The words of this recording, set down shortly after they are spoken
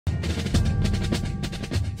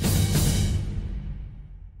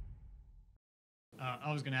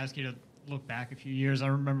I was going to ask you to look back a few years. I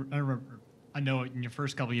know in your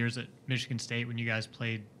first couple of years at Michigan State when you guys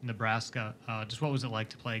played Nebraska, just what was it like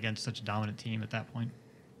to play against such a dominant team at that point?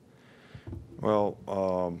 Well,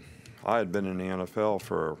 I had been in the NFL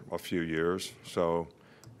for a few years, so,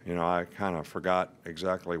 you know, I kind of forgot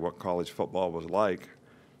exactly what college football was like.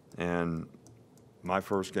 And my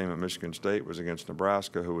first game at Michigan State was against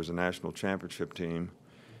Nebraska, who was a national championship team,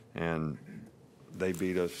 and they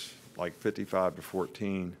beat us like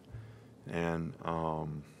 55-14. And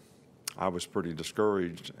I was pretty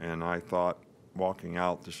discouraged, and I thought, walking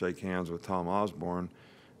out to shake hands with Tom Osborne,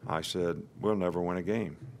 I said, we'll never win a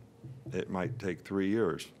game. It might take 3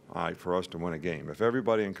 years for us to win a game. If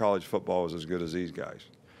everybody in college football was as good as these guys.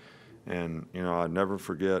 And, you know, I'd never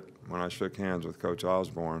forget when I shook hands with Coach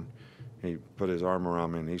Osborne, he put his arm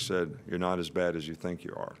around me and he said, you're not as bad as you think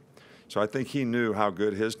you are. So I think he knew how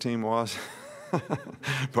good his team was.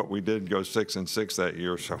 But we did go 6-6 that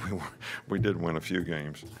year, so we did win a few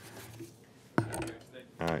games.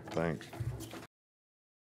 All right, thanks.